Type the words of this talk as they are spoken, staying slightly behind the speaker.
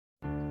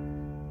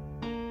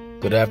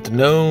Good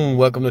afternoon.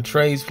 Welcome to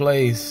Trae's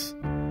Place.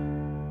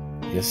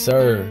 Yes,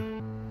 sir.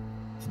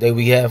 Today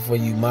we have for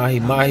you Mahi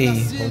Mahi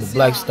on the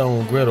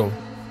Blackstone Griddle.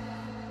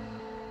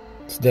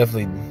 It's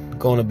definitely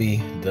going to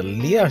be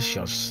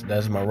delicious.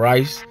 That's my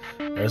rice.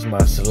 There's my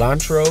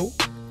cilantro.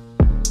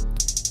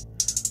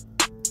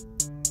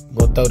 I'm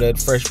going to throw that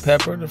fresh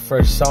pepper, the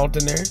fresh salt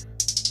in there.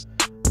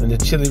 And the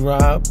chili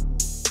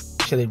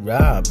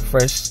rub,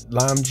 fresh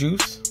lime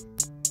juice,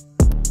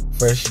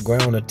 fresh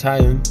ground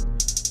Italian,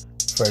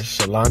 fresh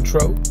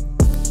cilantro.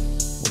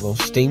 We're going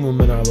to steam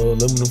them in our little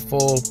aluminum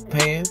foil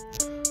pan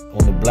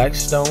on the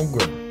Blackstone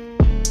Griddle.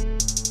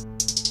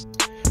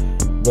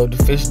 Rub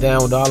the fish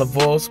down with olive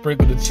oil,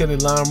 sprinkle the chili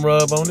lime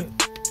rub on it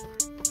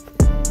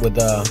with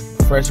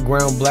fresh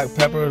ground black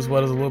pepper as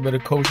well as a little bit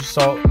of kosher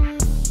salt,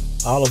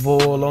 olive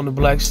oil on the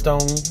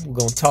Blackstone. We're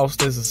going to toss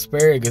this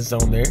asparagus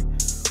on there.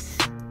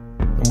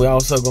 And we're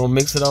also going to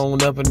mix it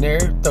on up in there,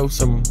 throw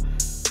some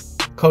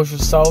kosher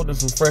salt and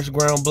some fresh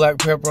ground black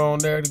pepper on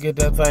there to get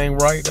that thing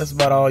right. That's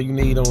about all you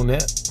need on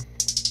that.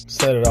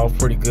 Set it off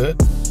pretty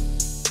good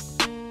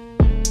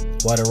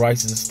while the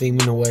rice is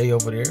steaming away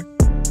over there.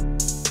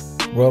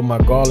 Rub my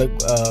garlic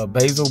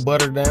basil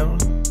butter down.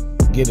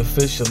 Give the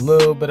fish a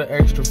little bit of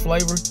extra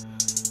flavor.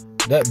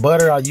 That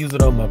butter, I use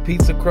it on my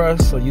pizza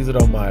crust. I use it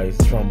on my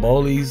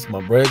strombolis,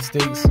 my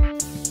breadsticks.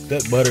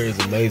 That butter is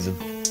amazing.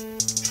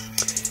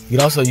 You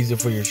can also use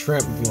it for your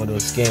shrimp if you want to do a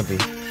scampi.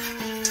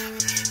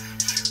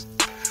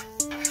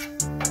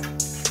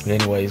 But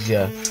anyways,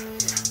 yeah.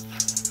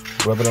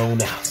 Rub it on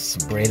now.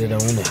 Spread it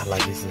on now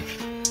like it's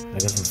I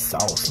got some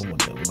sauce. We're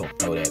gonna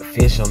throw that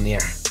fish on there.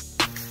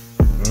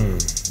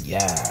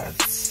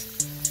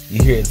 Yes.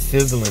 You hear it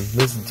sizzling.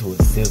 Listen to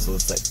it sizzle.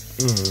 It's like,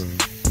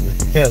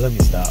 Yeah, let me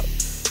stop.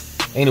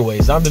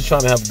 Anyways, I'm just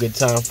trying to have a good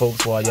time,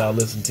 folks, while y'all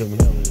listen to me.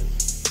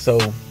 So,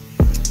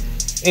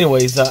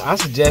 anyways, I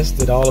suggest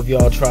that all of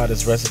y'all try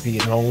this recipe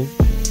at home.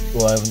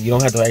 Well, you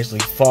don't have to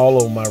actually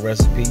follow my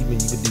recipe. I mean,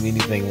 you can do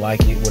anything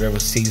like it, whatever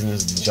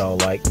seasonings that y'all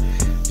like.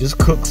 Just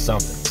cook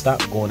something.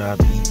 Stop going out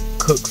to eat.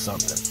 Cook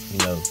something, you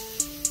know.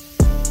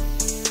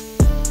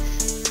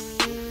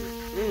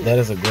 That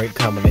is a great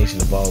combination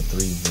of all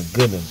three. And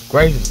goodness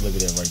gracious, look at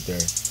that right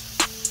there.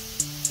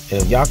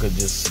 And if y'all could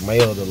just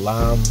smell the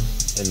lime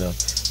and the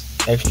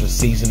extra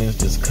seasonings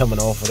just coming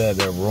off of that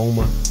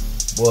aroma,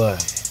 boy.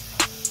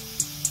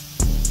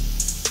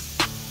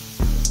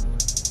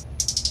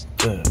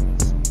 Goodness.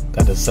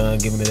 Got the sun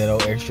giving it that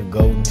old extra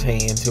golden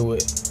tan to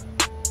it.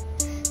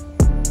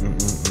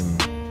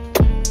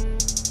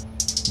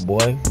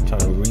 Boy, trying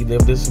to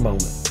relive this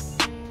moment.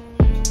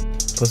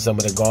 Put some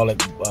of the garlic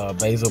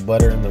basil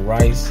butter in the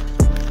rice.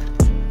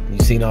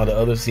 You've seen all the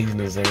other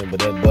seasonings in it, but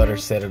that butter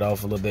set it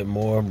off a little bit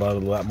more, brought a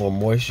lot more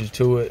moisture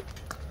to it.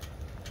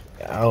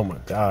 Oh my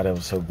God, that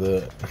was so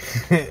good.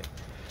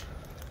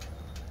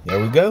 There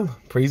we go.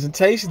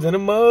 Presentations in a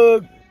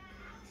mug.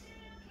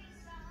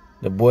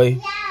 The boy,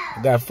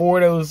 I got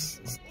 4 of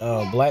those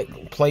black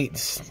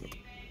plates,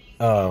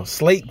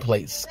 slate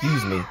plates,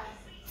 excuse me.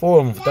 4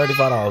 of them for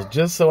 $35,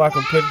 just so I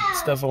can put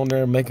stuff on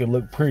there and make it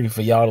look pretty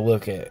for y'all to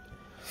look at.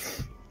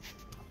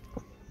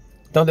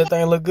 Don't that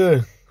thing look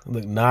good? It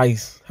look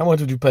nice. How much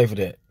would you pay for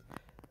that?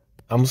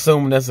 I'm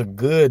assuming that's a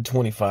good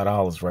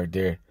 $25 right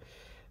there.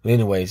 But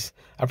anyways,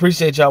 I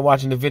appreciate y'all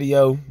watching the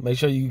video. Make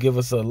sure you give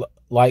us a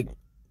like,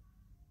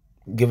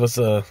 give us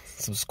a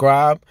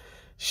subscribe,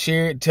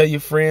 share it, tell your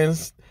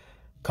friends.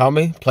 Call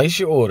me, place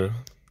your order.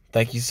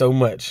 Thank you so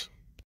much.